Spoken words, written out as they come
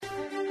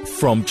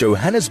From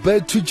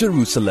Johannesburg to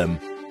Jerusalem,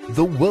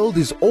 the world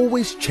is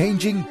always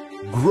changing,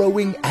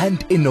 growing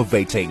and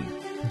innovating.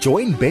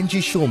 Join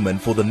Benji Shulman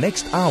for the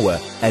next hour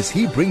as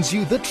he brings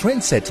you the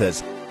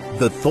trendsetters,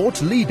 the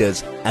thought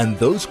leaders and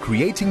those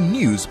creating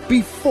news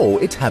before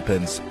it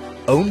happens.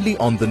 Only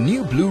on the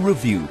New Blue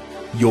Review,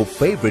 your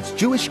favorite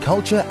Jewish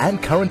culture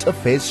and current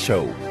affairs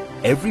show.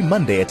 Every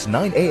Monday at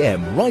 9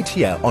 a.m. right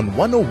here on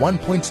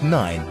 101.9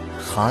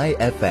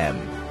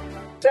 ChaiFm.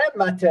 Sam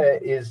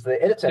Mathe is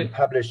the editor and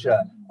publisher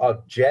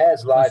of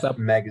Jazz Life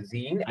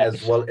magazine,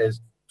 as well as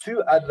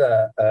two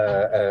other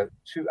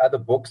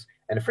books,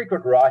 and a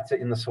frequent writer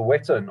in the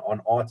Sowetan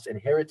on arts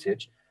and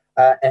heritage,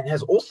 and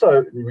has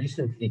also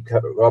recently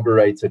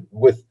collaborated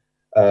with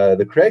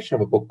the creation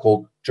of a book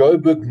called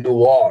Joburg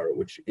Noir,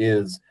 which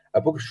is a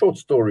book of short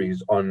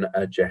stories on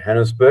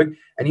Johannesburg.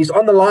 And he's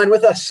on the line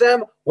with us.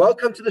 Sam,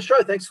 welcome to the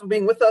show. Thanks for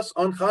being with us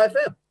on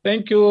ChaiFm.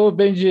 Thank you,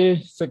 Benji.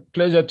 It's a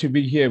pleasure to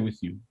be here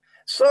with you.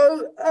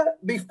 So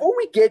before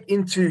we get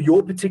into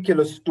your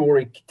particular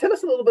story, tell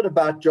us a little bit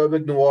about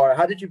Joburg Noir.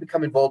 How did you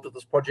become involved with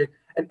this project?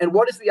 And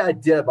what is the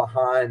idea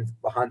behind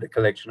the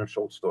collection of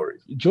short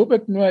stories?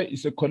 Joburg Noir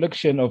is a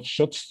collection of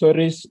short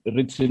stories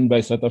written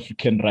by South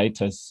African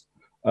writers.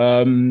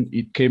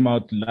 It came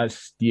out late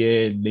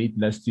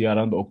last year,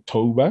 around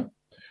October.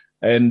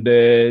 And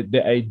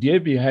the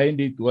idea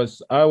behind it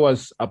was I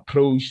was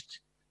approached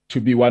to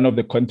be one of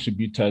the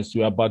contributors.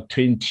 We were about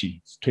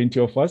 20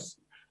 of us.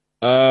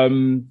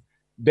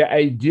 The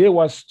idea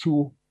was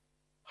to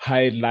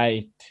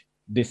highlight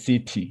the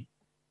city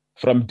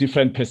from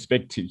different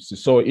perspectives.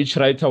 So each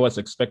writer was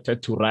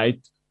expected to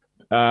write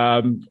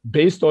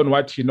based on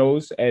what he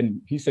knows and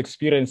his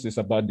experiences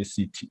about the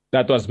city.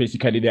 That was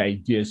basically the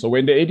idea. So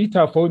when the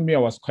editor phoned me, I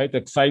was quite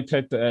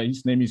excited.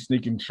 His name is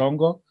Nick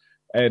Mhlongo.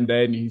 And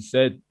then he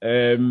said,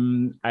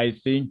 I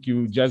think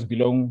you just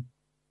belong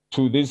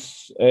to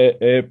this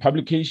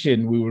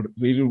publication. We would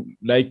really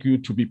like you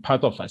to be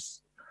part of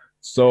us.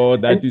 So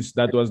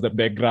that was the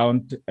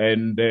background.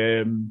 And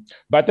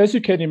but as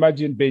you can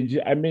imagine, Benji,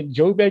 I mean,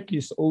 Joburg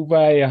is over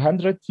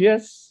 100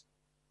 years.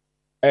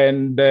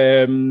 And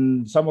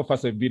some of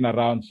us have been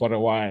around for a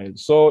while.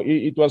 So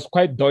it was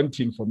quite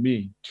daunting for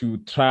me to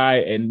try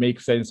and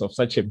make sense of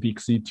such a big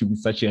city with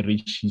such a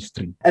rich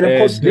history. And of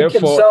course, Nick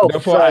himself,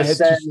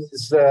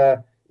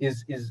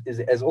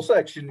 is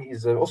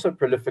also a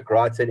prolific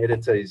writer and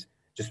editor. He's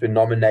just been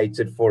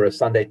nominated for a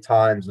Sunday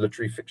Times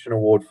Literary Fiction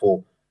Award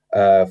for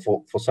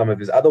some of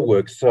his other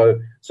works. So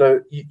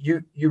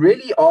you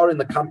really are in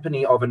the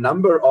company of a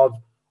number of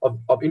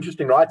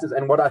interesting writers.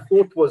 And what I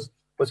thought was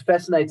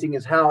fascinating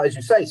is how, as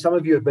you say, some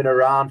of you have been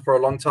around for a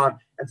long time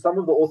and some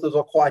of the authors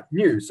are quite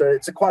new. So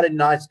it's quite a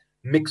nice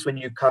mix when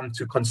you come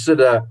to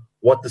consider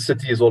what the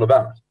city is all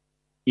about.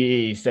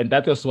 Yes, and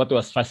that was what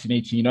was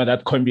fascinating,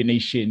 that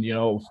combination,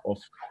 of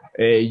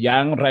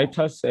young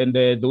writers and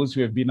those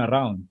who have been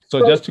around.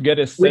 So just to get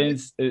a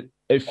sense,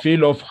 a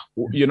feel of,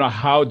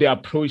 how they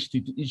approached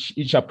it,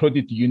 each approached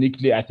it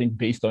uniquely, I think,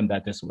 based on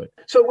that as well.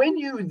 So when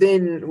you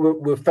then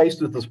were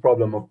faced with this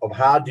problem of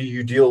how do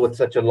you deal with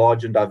such a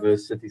large and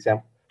diverse city,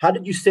 Sam, how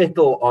did you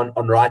settle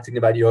on writing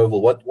about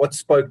Yeovil? What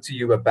spoke to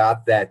you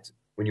about that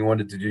when you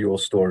wanted to do your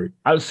story?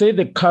 I'll say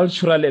the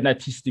cultural and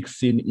artistic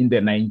scene in the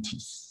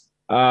 90s.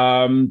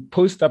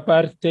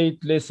 Post-apartheid,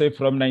 let's say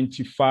from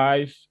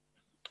 95,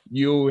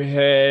 you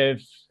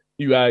have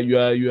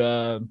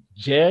your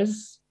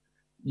jazz,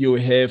 you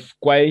have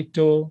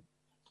Kwaito,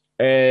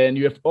 and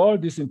you have all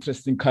these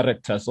interesting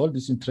characters, all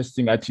these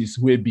interesting artists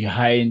who are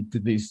behind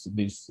these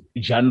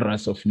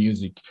genres of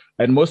music.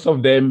 And most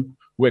of them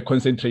were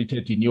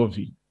concentrated in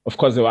Yeovil. Of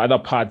course, there were other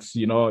parts,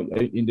 in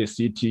the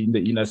city, in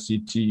the inner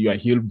city, you are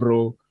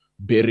Hillbrow,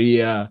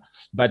 Berea,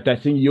 but I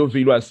think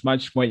Yeovil was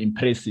much more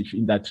impressive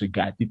in that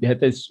regard. It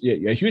had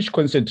a huge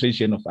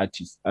concentration of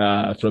artists,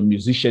 from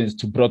musicians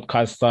to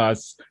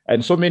broadcasters,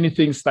 and so many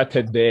things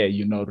started there.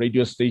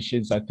 Radio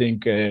stations. I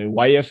think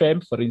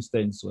YFM, for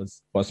instance,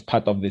 was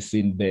part of the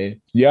scene there.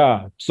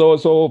 Yeah. So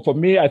for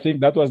me, I think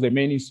that was the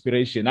main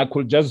inspiration. I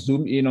could just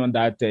zoom in on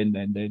that, and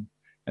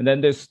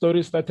then the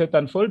story started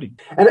unfolding.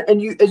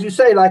 And you, as you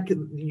say, like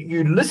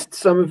you list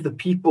some of the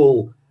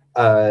people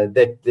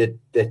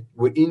that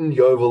were in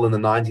Yeovil in the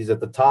 90s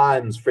at the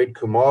Times, Fred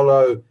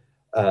Khumalo,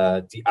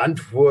 Die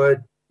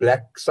Antwoord,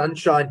 Black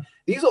Sunshine.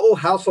 These are all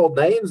household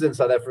names in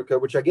South Africa,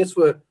 which I guess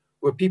were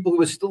people who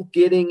were still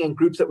getting, and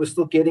groups that were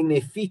still getting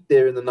their feet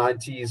there in the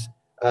 90s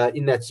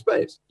in that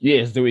space.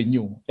 Yes, they were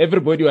new.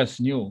 Everybody was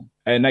new.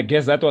 And I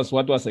guess that was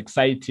what was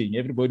exciting.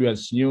 Everybody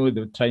was new.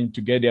 They were trying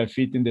to get their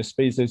feet in the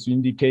space, as you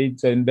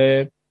indicate. And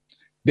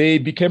they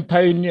became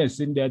pioneers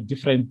in their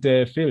different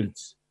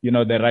fields.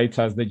 The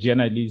writers, the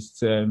journalists,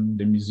 the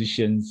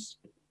musicians,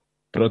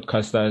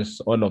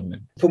 broadcasters, all of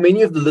them. For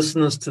many of the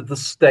listeners to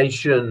this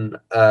station,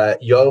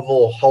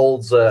 Yeovil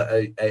holds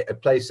a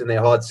place in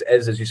their hearts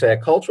as you say, a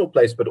cultural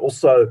place, but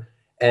also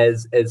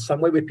as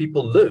somewhere where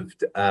people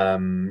lived.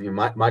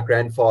 My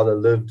grandfather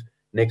lived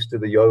next to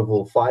the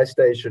Yeovil fire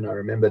station. I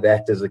remember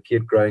that as a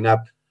kid growing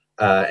up,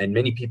 and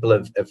many people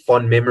have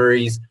fond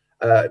memories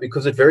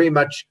because it very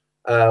much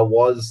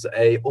was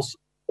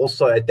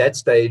also at that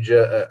stage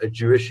a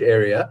Jewish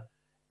area.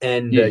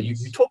 And you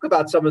talk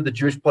about some of the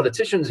Jewish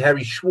politicians,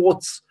 Harry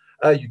Schwartz.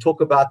 You talk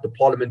about the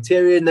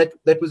parliamentarian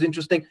that was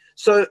interesting.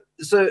 So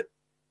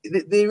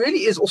there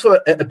really is also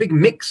a big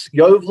mix.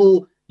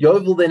 Yeovil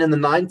then in the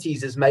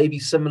 90s is maybe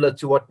similar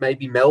to what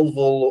maybe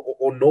Melville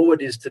or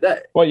Norwood is today.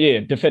 Oh yeah,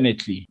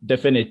 definitely.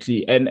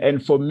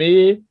 And for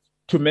me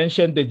to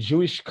mention the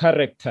Jewish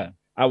character,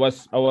 that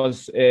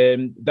was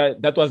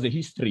the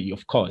history,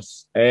 of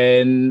course.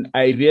 And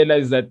I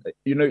realized that,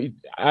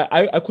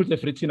 I could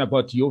have written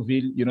about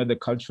Yeovil, the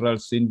cultural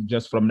scene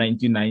just from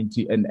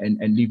 1990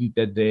 and leave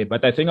it there.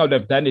 But I think I would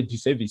have done a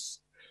disservice.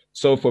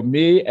 So for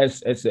me,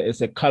 as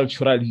a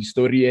cultural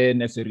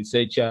historian, as a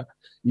researcher,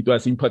 it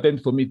was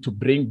important for me to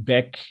bring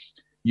back,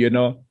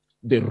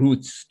 the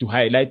roots, to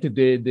highlight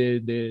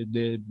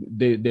the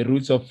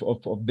roots of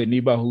the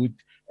neighborhood,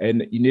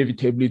 and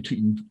inevitably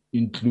to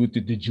include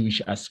the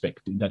Jewish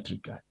aspect in that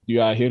regard.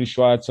 You are Harry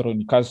Schwartz,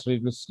 Ronnie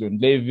Kasril, Sloan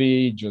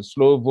Levy, Joe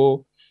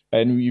Slovo,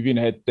 and we even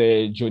had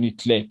Johnny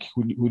Clegg,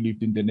 who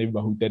lived in the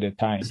neighborhood at the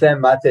time. Sam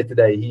Mathe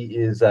today, he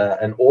is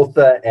an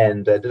author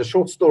and did a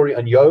short story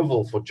on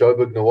Yeovil for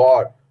Joburg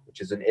Noir, which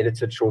is an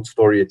edited short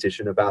story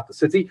edition about the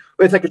city.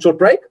 We'll take a short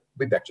break.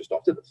 We'll be back just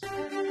after this.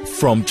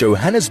 From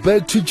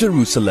Johannesburg to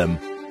Jerusalem,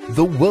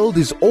 the world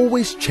is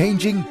always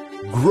changing,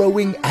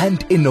 growing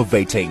and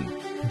innovating.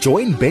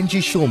 Join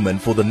Benji Shulman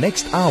for the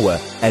next hour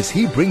as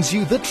he brings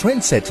you the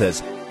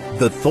trendsetters,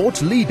 the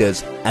thought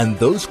leaders and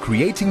those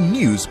creating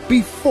news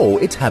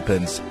before it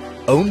happens.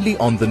 Only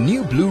on the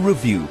New Blue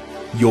Review,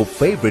 your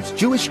favorite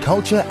Jewish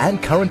culture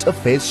and current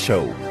affairs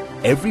show.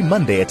 Every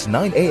Monday at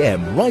 9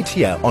 a.m. right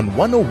here on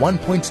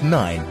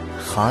 101.9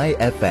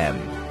 ChaiFm.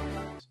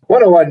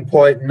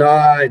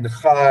 101.9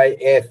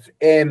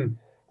 ChaiFM.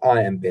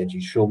 I am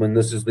Benji Shulman.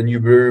 This is the New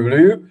Blue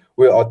Review.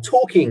 We are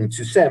talking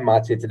to Sam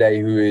Mathe today,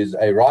 who is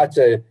a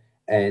writer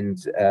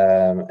and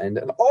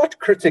an art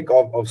critic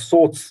of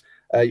sorts,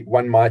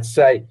 one might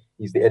say.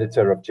 He's the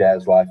editor of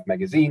Jazz Life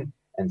magazine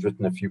and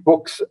written a few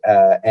books,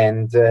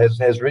 and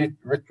has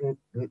written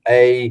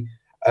a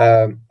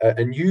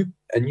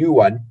new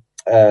one,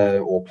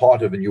 or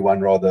part of a new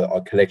one rather,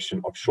 a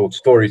collection of short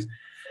stories.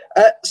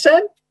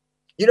 Sam,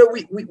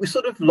 we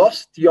sort of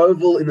lost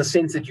Yeovil in the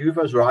sense that you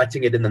was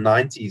writing it in the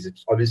 90s.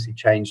 It's obviously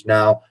changed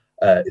now.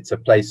 It's a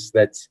place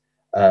that's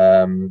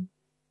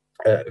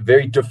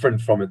very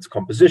different from its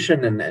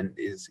composition and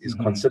is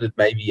considered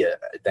maybe a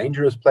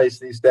dangerous place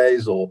these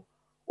days or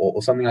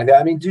something like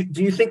that. I mean,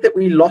 do you think that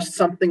we lost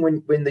something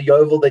when the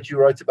Yeovil that you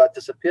wrote about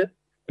disappeared?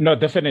 No,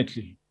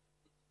 definitely.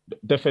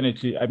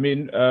 I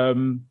mean,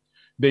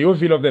 the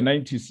Yeovil of the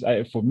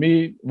 90s, for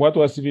me, what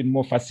was even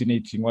more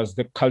fascinating was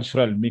the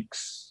cultural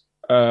mix.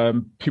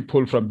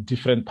 People from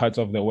different parts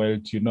of the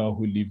world,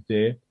 who lived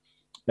there.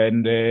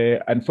 And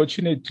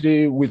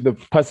unfortunately, with the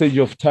passage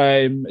of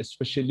time,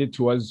 especially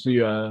towards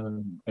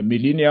a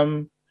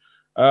millennium,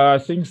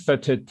 things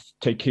started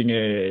taking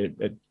a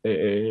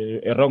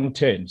wrong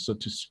turn, so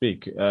to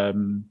speak.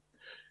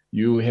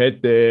 You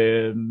had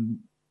the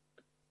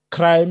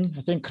crime.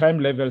 I think crime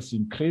levels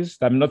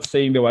increased. I'm not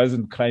saying there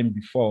wasn't crime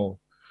before,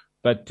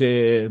 but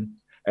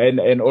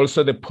and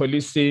also the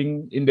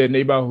policing in the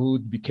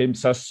neighborhood became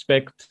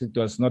suspect. It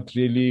was not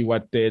really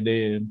what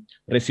the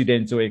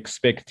residents were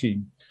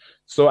expecting.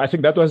 So I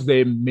think that was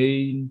the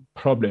main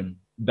problem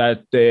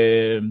that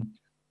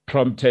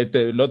prompted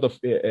a lot of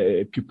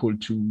people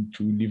to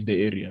leave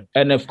the area.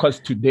 And of course,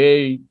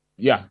 today,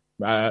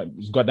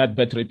 it's got that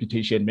bad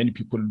reputation. Many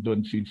people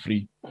don't feel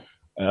free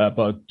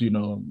about,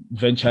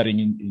 venturing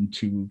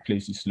into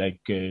places like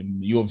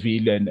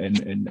Yeovil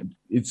and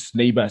its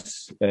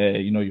neighbors,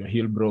 your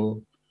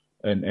Hillbrow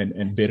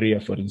and Berea,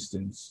 for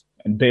instance.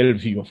 And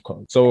Bellevue, of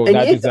course. So and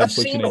that yet is the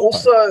unfortunate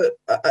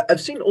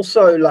I've seen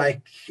also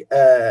like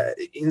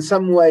in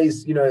some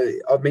ways,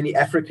 of many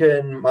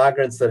African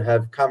migrants that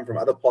have come from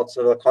other parts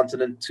of the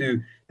continent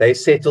they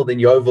settled in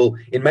Yeovil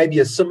in maybe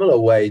a similar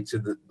way to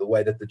the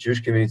way that the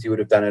Jewish community would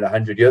have done it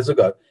 100 years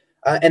ago.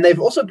 And they've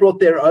also brought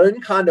their own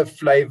kind of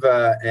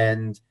flavor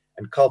and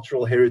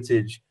cultural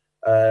heritage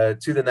to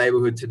the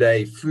neighborhood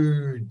today,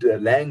 food,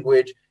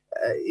 language.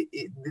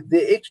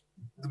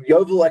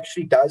 Yeovil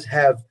actually does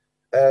have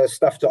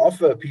stuff to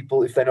offer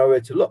people if they know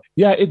where to look.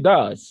 Yeah, it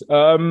does.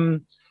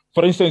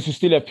 For instance, you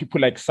still have people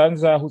like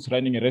Sansa, who's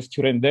running a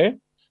restaurant there,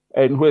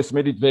 and who has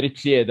made it very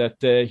clear that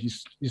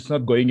he's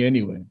not going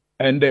anywhere.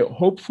 And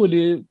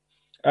hopefully,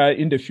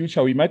 in the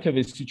future, we might have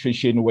a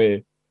situation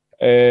where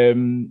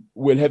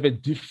we'll have a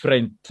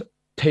different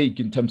take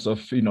in terms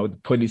of the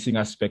policing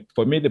aspect.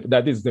 For me,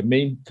 that is the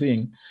main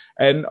thing.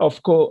 And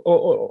of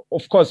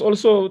course,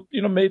 also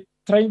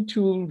trying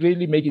to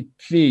really make it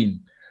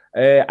clean.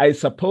 I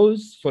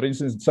suppose, for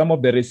instance, some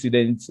of the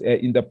residents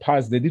in the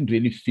past, they didn't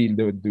really feel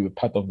they were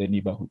part of the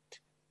neighborhood.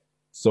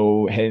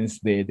 So hence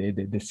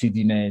the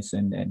seediness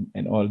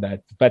and all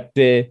that. But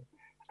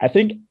I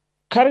think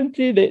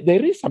currently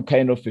there is some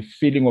kind of a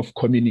feeling of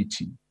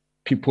community.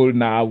 People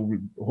now will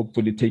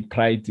hopefully take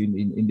pride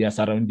in their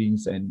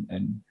surroundings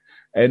and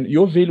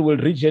Yeovil will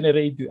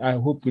regenerate. I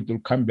hope it will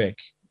come back.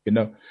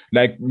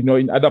 like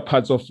in other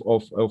parts of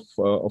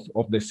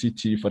the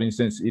city, for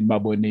instance, in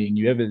Maboneng,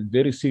 you have a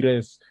very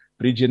serious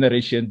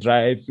regeneration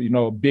drive.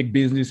 Big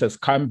business has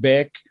come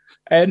back,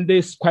 and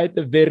there's quite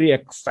a very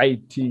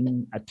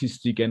exciting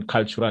artistic and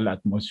cultural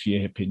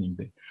atmosphere happening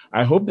there.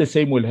 I hope the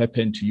same will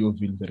happen to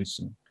Yeoville very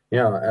soon.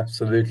 Yeah,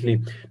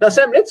 absolutely. Now,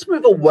 Sam, let's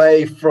move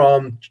away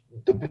from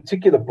the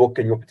particular book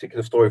and your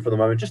particular story for the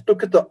moment. Just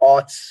look at the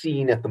art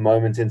scene at the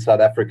moment in South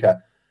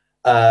Africa.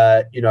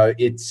 I think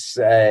it's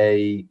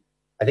a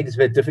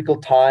very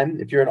difficult time.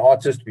 If you're an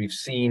artist, we've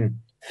seen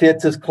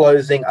theaters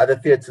closing, other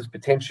theaters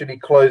potentially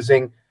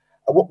closing.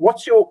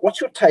 What's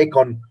your take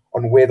on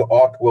where the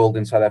art world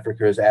in South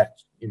Africa is at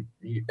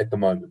the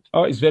moment?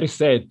 Oh, it's very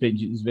sad,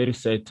 Benji. It's very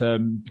sad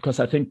because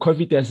I think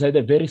COVID has had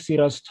a very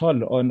serious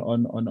toll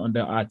on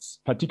the arts,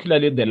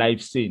 particularly the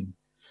live scene.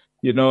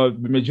 The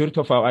majority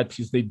of our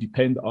artists, they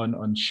depend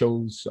on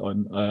shows,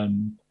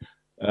 on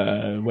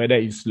whether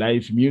it's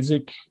live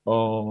music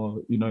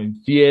or in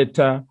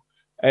theater,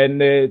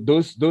 and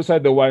those are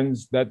the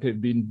ones that have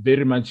been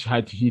very much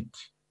hard hit.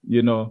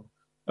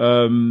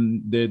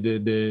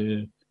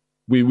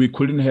 We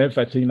couldn't have.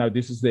 I think now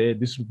this is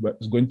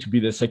going to be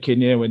the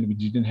second year when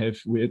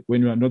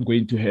we are not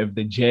going to have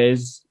the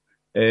jazz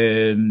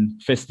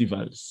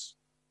festivals.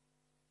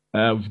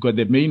 We've got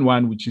the main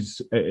one, which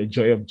is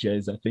Joy of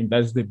Jazz. I think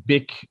that's the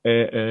big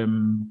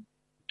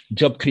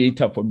job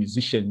creator for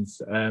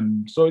musicians.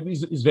 So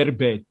it's very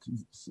bad.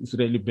 It's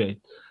really bad.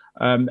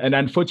 And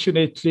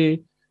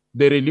unfortunately,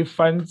 the relief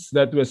funds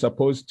that were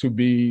supposed to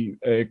be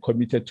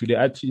committed to the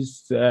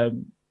artists,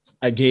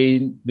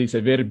 again, there's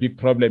a very big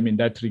problem in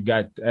that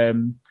regard.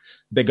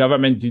 The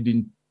government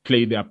didn't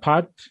play their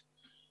part.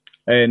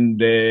 And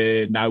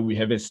now we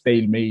have a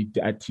stalemate,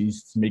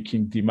 artists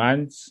making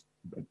demands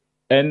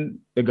and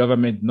the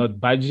government not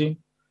budging.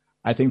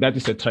 I think that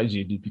is a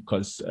tragedy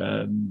because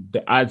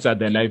the arts are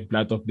the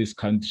lifeblood of this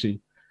country.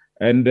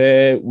 And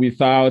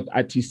without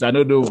artists, I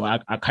don't know,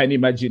 I can't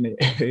imagine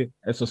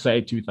a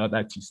society without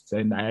artists.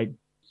 And I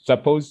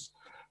suppose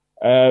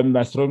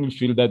I strongly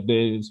feel that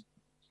the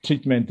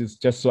treatment is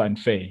just so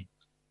unfair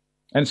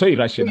and so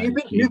irrational.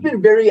 You've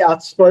been very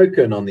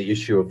outspoken on the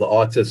issue of the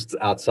artists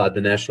outside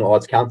the National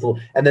Arts Council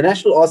and the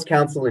National Arts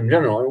Council in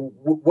general.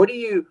 What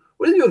is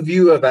your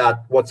view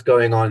about what's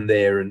going on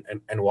there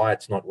and why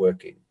it's not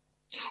working?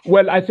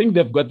 Well, I think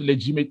they've got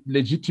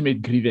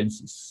legitimate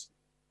grievances.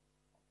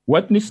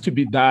 What needs to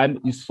be done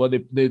is for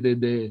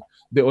the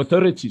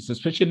authorities,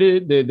 especially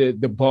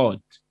the board,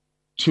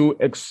 to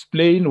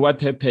explain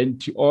what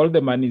happened to all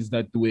the monies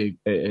that were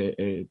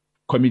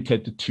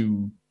committed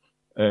to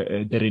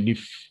the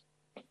relief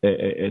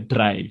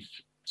drive.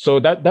 So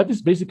that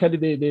is basically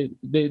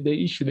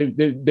the issue.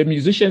 The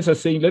musicians are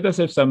saying, let us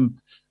have some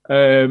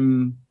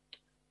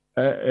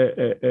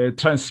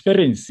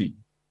transparency.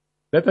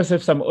 Let us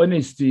have some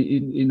honesty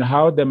in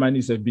how the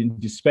monies have been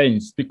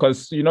dispensed,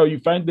 because you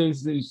find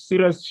there's a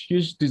serious,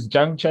 huge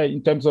disjuncture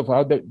in terms of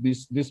how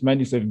these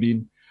monies have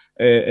been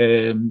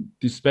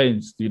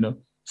dispensed.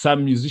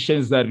 Some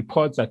musicians that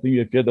reports, I think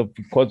you've heard of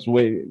reports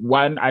where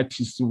one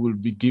artist will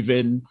be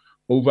given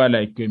over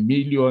like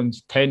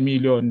millions, 10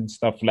 million,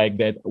 stuff like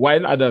that,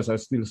 while others are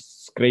still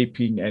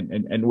scraping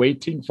and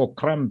waiting for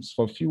crumbs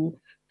for few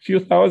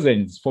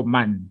thousands for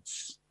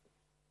months.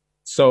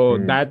 So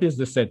that is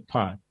the sad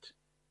part.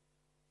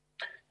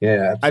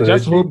 Yeah, absolutely. I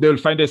just hope they'll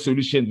find a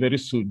solution very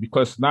soon,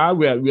 because now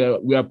we are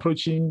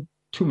approaching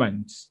 2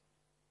 months.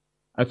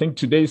 I think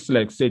today is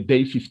like, say,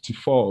 day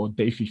 54 or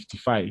day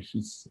 55.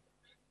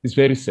 It's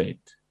very sad.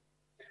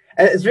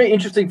 And it's very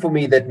interesting for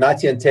me that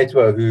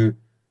Mathe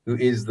who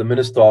is the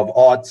Minister of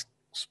Arts,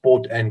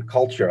 Sport and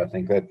Culture, I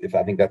think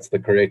that's the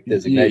correct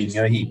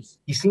designation. Yes.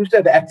 He seems to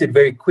have acted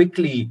very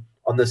quickly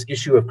on this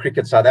issue of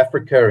Cricket South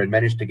Africa and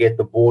managed to get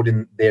the board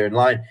in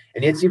line,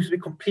 and yet seems to be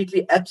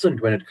completely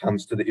absent when it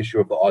comes to the issue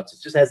of the arts.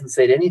 It just hasn't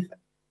said anything.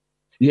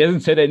 He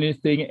hasn't said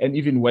anything, and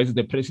even worse,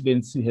 the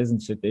presidency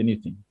hasn't said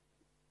anything.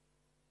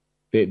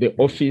 The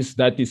office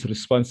that is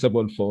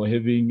responsible for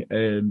having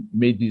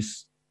made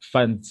these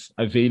funds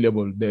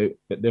available,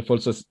 they've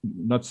also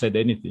not said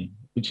anything,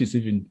 which is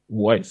even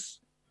worse.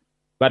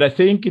 But I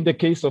think in the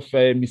case of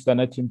Mr.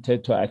 Nathi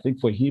Mthethwa, I think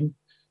for him,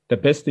 the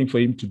best thing for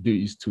him to do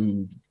is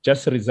to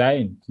just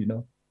resign,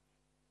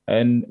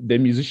 and the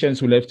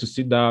musicians will have to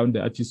sit down,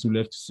 the artists will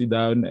have to sit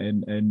down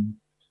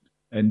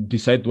and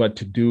decide what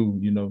to do,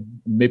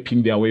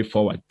 mapping their way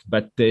forward.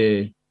 But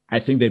I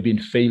think they've been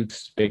failed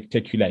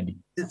spectacularly.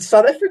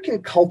 South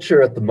African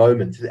culture at the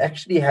moment is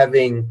actually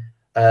having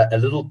a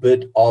little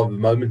bit of a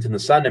moment in the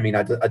sun. I mean,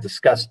 I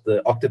discussed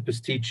the octopus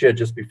teacher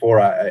just before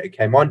I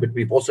came on, but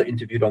we've also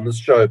interviewed on this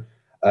show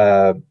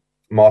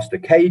Master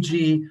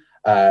KG.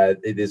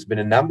 There's been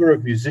a number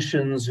of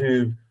musicians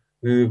who've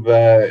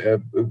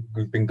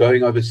been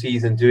going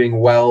overseas and doing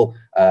well.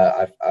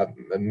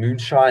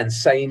 Moonshine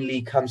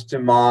Sanely comes to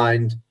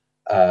mind.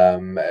 A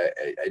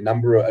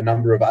number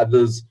of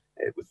others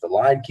with the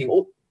Lion King.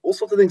 All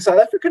sorts of things. South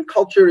African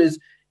culture is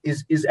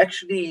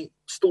actually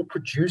still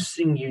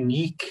producing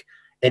unique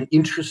and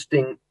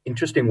interesting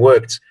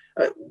works.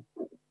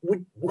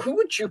 who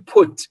would you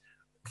put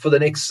for the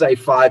next, say,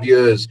 5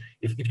 years,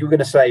 if you're going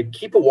to say,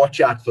 keep a watch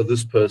out for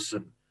this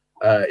person,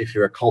 if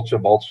you're a culture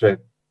vulture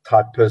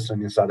type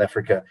person in South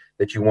Africa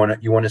that you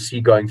want to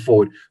see going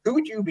forward, who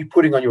would you be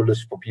putting on your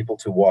list for people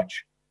to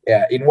watch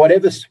in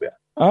whatever sphere?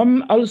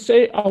 I'll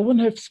say I won't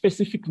have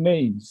specific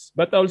names,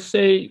 but I'll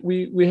say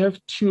we have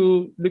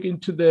to look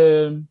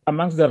into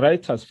amongst the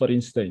writers, for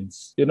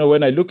instance.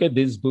 When I look at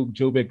this book,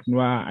 Joburg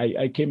Noir,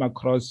 I came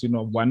across,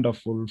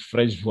 wonderful,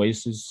 fresh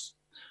voices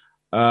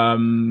of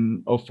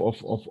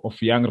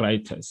young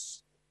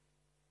writers.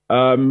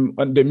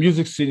 And the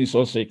music scene is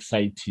also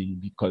exciting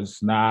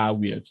because now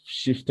we have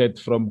shifted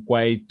from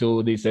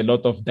Kwaito. There's a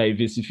lot of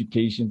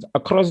diversifications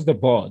across the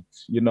board,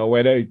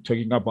 whether you're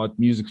talking about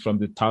music from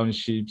the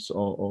townships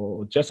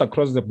or just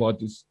across the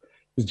board, it's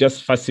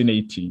just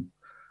fascinating.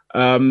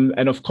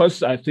 And of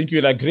course, I think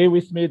you'll agree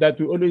with me that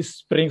we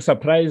always bring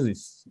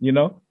surprises,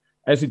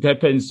 as it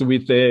happens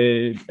with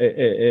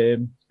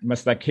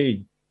Master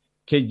K.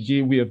 KG,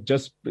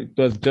 it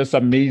was just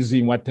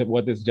amazing what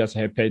has just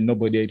happened.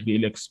 Nobody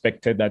really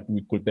expected that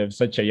we could have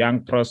such a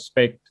young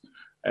prospect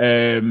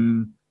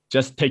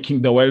just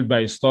taking the world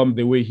by storm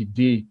the way he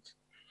did.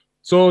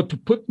 So to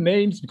put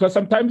names, because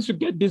sometimes you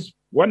get these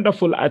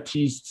wonderful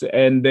artists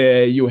and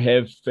you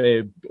have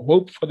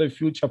hope for the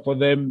future for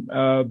them,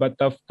 but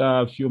after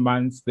a few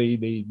months,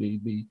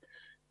 they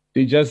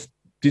just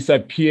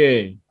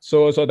disappear.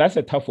 So that's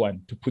a tough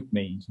one to put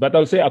names. But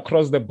I'll say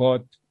across the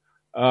board,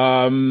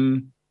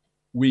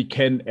 we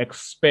can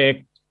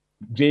expect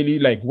really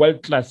like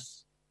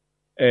world-class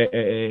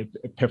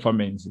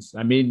performances.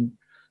 I mean,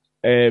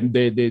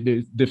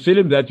 the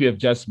film that you have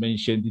just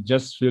mentioned, it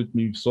just filled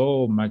me with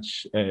so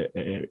much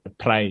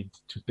pride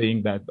to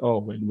think that,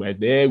 when we're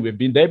there, we've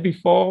been there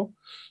before.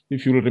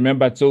 If you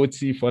remember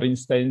Tsotsi, for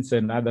instance,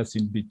 and others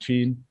in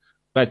between.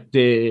 But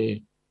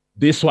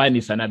this one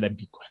is another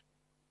big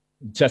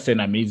one. Just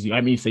an amazing,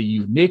 it's a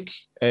unique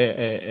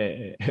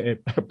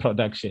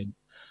production,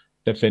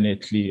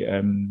 definitely.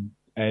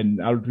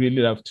 And I would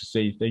really love to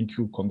say thank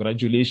you.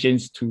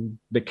 Congratulations to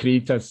the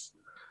creators.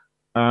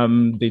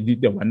 They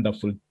did a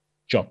wonderful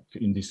job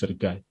in this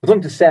regard. We're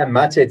talking to Sam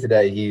Mathe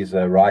today. He's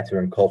a writer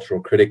and cultural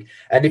critic.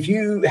 And if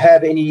you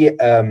have any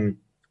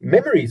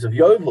memories of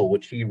Yeovil,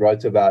 which he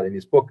wrote about in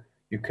his book,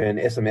 you can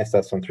SMS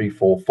us on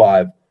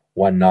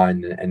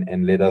 34519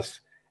 and let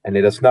us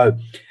know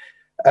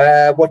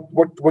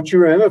what you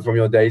remember from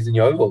your days in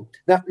Yeovil.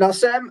 Now,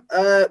 Sam,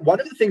 one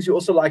of the things you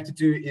also like to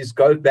do is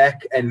go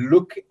back and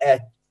look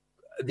at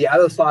the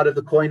other side of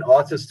the coin,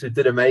 artists who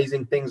did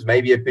amazing things,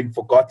 maybe have been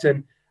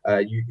forgotten.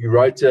 You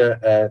wrote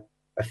a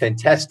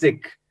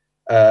fantastic,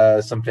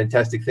 some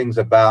fantastic things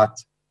about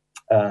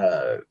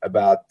the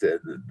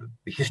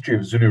history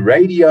of Zulu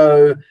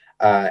radio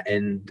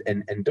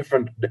and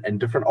different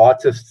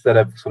artists that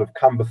have sort of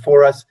come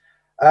before us.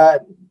 Why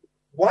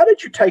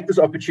don't you take this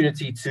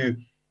opportunity to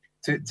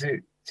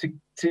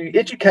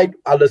educate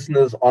our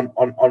listeners on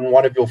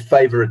one of your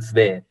favorites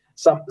there,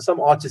 some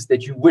artists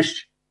that you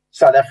wish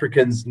South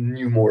Africans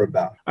knew more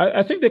about?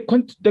 I think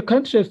the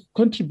country has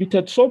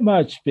contributed so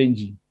much,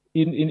 Benji,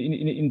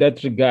 in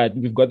that regard.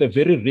 We've got a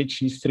very rich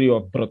history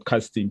of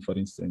broadcasting, for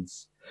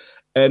instance.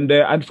 And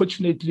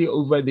unfortunately,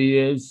 over the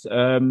years,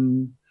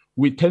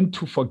 we tend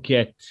to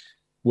forget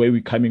where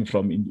we're coming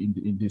from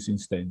in this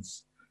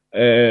instance.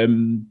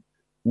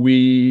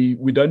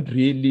 We don't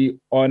really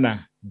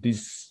honor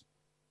these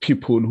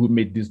people who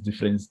made this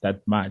difference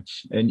that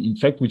much. And in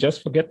fact, we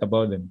just forget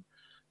about them.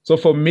 So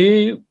for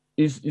me,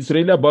 it's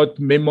really about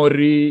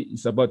memory,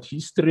 it's about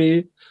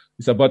history,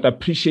 it's about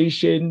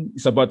appreciation,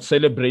 it's about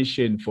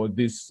celebration for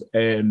these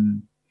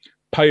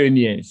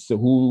pioneers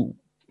who,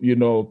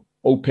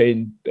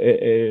 opened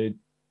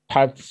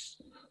paths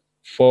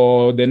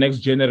for the next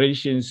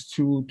generations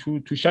to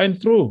shine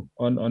through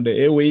on the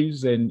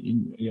airwaves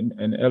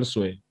and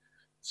elsewhere.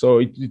 So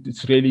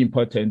it's really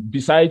important.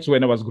 Besides,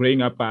 when I was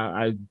growing up,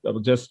 I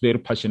was just very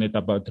passionate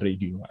about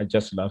radio. I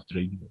just loved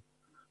radio.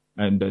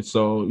 And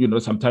so,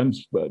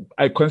 sometimes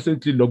I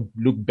constantly look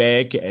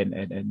back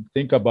and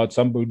think about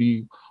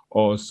somebody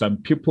or some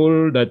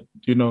people that,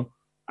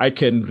 I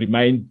can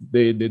remind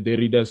the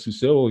readers to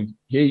say,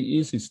 here he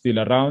is, he's still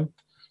around.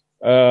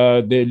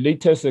 The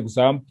latest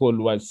example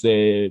was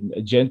a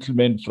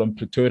gentleman from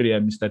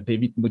Pretoria, Mr.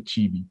 David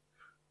Mochibi,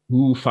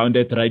 who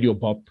founded Radio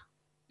Bob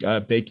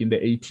back in the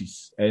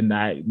 80s. And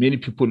many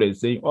people are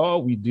saying,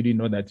 we didn't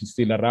know that he's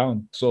still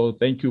around. So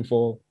thank you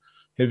for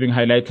having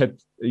highlighted,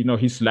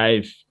 his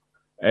life.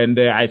 And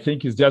I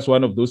think he's just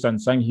one of those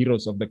unsung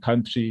heroes of the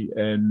country.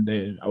 And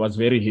I was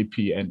very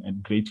happy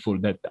and grateful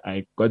that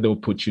I got the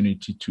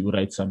opportunity to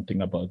write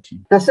something about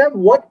him. Now, Sam,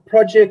 what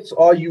projects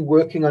are you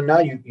working on now?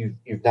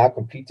 You've now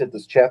completed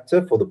this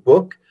chapter for the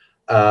book.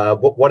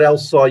 What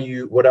else are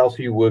you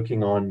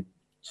working on,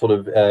 sort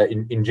of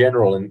in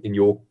general in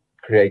your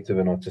creative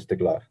and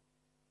artistic life?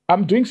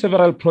 I'm doing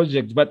several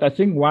projects, but I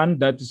think one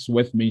that is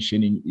worth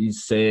mentioning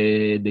is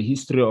the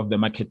history of the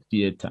Market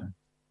Theatre.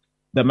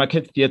 The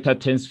Market Theatre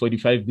turns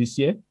 45 this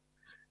year,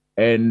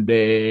 and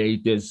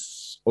it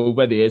is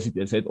over the years, it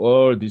has had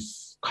all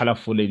these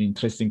colorful and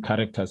interesting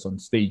characters on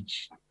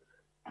stage.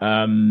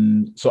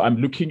 So I'm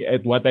looking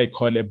at what I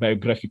call a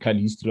biographical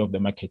history of the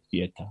Market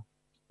Theatre.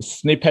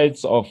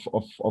 Snippets of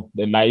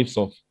the lives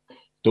of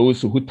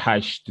those who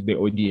touched the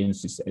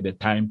audiences at the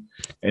time,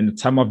 and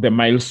some of the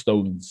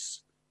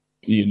milestones,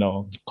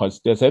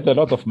 because there's had a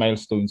lot of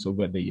milestones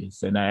over the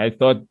years. And I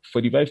thought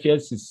 45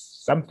 years is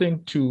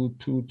something to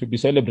be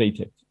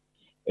celebrated.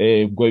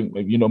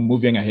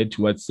 Moving ahead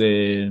towards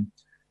the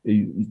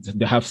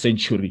half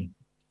century,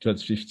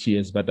 towards 50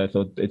 years. But I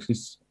thought at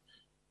least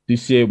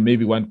this year,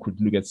 maybe one could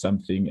look at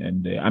something.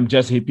 And I'm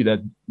just happy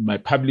that my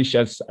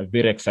publishers are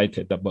very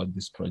excited about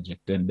this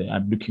project, and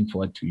I'm looking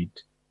forward to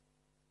it.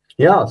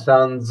 Yeah,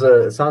 sounds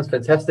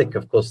fantastic.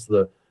 Of course,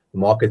 the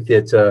Market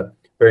Theatre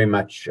very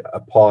much a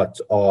part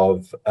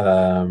of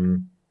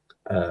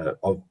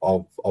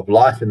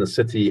life in the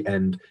city,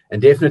 and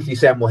definitely,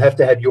 Sam, we'll have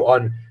to have you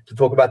on to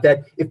talk about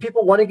that. If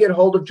people want to get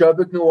hold of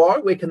Joburg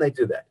Noir, where can they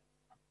do that?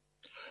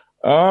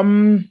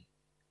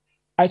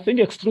 I think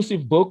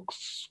exclusive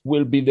books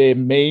will be the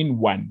main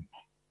one,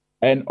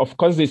 and of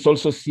course, there's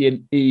also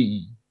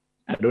CNA.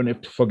 I don't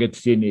have to forget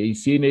CNA.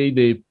 CNA,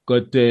 they've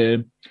got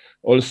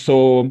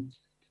also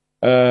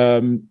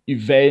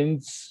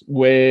events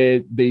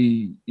where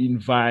they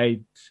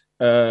invite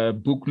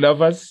book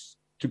lovers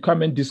to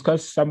come and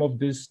discuss some of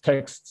these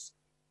texts.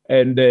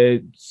 And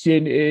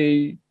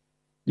CNA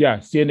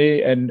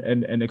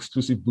and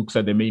exclusive books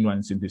are the main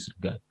ones in this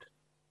regard.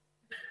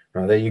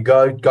 Well, there you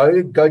go.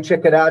 Go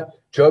check it out.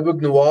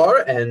 Joburg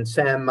Noir and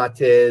Sam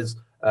Mathe's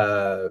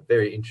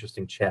very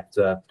interesting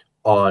chapter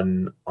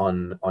on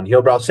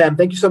Hillbrow. Sam,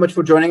 thank you so much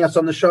for joining us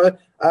on the show,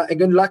 and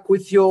good luck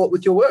with your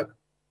work.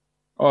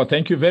 Oh,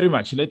 thank you very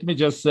much. Let me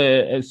just,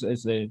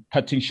 as a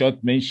cutting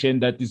short, mention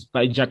that it's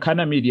by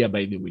Jacana Media,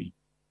 by the way.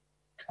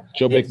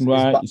 Joburg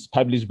Noir is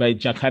published by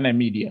Jacana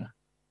Media.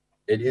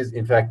 It is,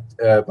 in fact,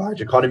 by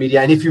Jacana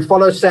Media. And if you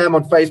follow Sam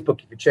on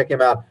Facebook, if you check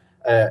him out,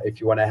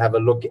 if you want to have a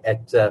look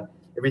at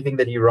everything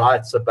that he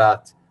writes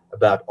about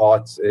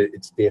arts,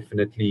 it's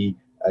definitely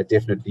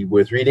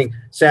worth reading.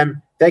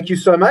 Sam, thank you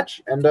so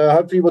much, and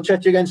hopefully we'll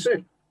chat to you again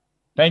soon.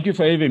 Thank you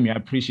for having me. I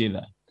appreciate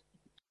that.